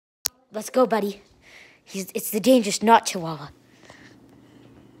Let's go, buddy. It's the dangerous not Chihuahua.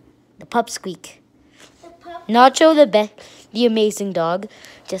 The pup squeak. Nacho the amazing dog.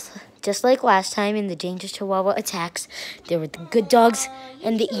 Just like last time in the dangerous Chihuahua attacks, there were the good dogs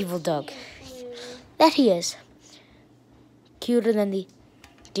and the evil dog. That he is. Cuter than the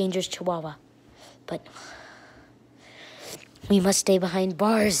dangerous Chihuahua. But we must stay behind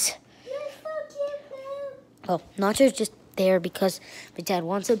bars. Well, Nacho's just there because my dad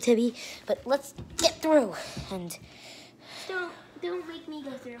wants him to be, but let's get through. And don't make me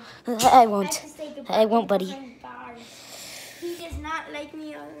go through. I won't. I won't, buddy. He does not like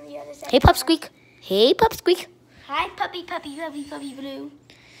me on the other side. Hey, Pup Squeak. Hey, Pup Squeak. Hi, puppy blue.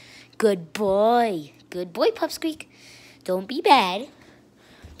 Good boy. Good boy, Pup Squeak. Don't be bad.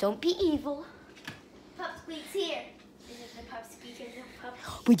 Don't be evil. Pup Squeak's here. Is it the Pup Squeak? Is it Pup?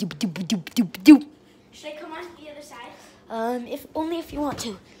 Should I come on the other side? If only if you want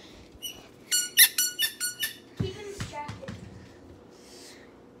to. Keep him distracted.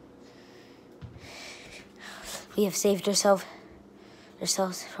 We have saved ourselves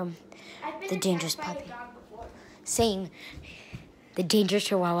from I've been the dangerous attacked by puppy. a dog before. Saying the dangerous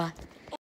Chihuahua